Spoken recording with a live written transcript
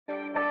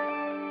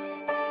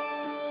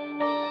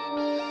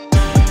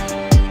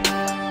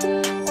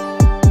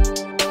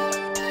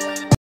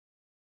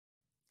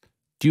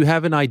Do you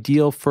have an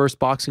ideal first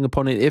boxing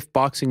opponent? If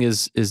boxing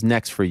is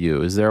next for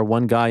you, is there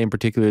one guy in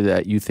particular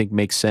that you think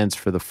makes sense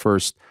for the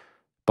first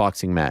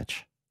boxing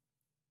match?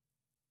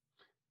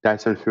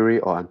 Tyson Fury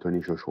or Anthony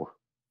Joshua.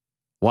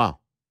 Wow.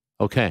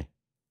 Okay.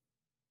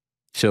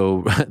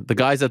 So the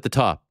guys at the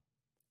top.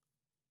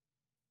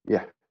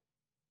 Yeah.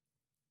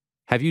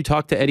 Have you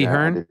talked to Eddie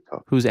Hearn,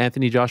 who's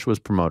Anthony Joshua's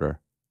promoter?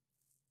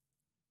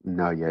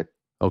 Not yet.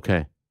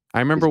 Okay. I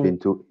remember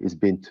it's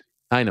been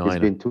I know.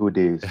 been 2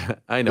 days.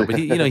 I know, but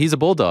he's a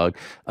bulldog.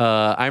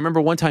 I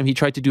remember one time he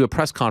tried to do a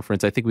press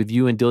conference, I think with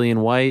you and Dillian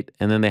White,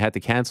 and then they had to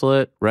cancel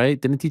it, right?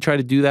 Didn't he try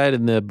to do that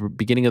in the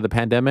beginning of the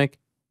pandemic?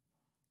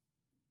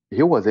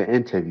 He was an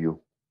interview.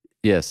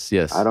 Yes.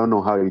 I don't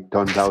know how it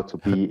turned out to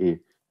be a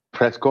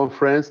press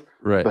conference,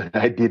 right? But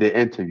I did an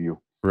interview.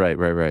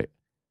 Right.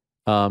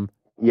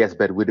 Yes,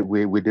 but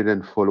we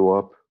didn't follow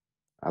up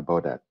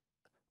about that.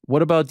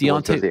 What about Deontay? It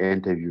was just the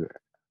interview.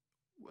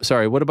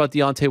 Sorry, what about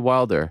Deontay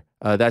Wilder?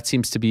 That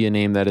seems to be a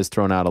name that is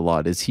thrown out a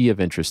lot. Is he of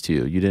interest to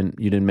you? You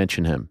didn't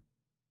mention him.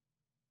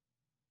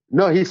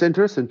 No, he's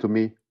interesting to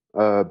me.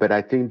 But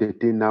I think the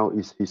thing now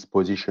is his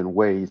position,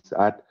 where he's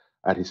at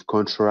his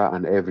contract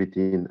and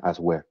everything as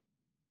well.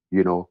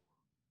 You know,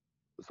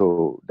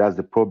 so that's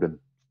the problem.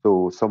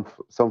 So some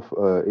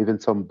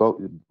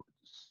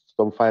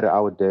fighter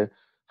out there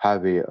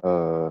have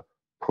a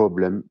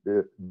problem.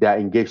 They are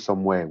engaged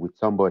somewhere with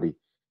somebody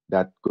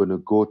that's gonna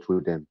go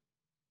through them.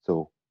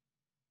 So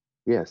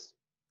yes.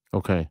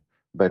 Okay.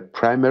 But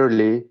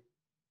primarily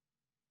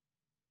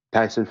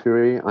Tyson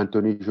Fury,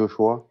 Anthony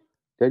Joshua.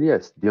 Then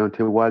yes,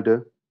 Deontay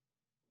Wilder.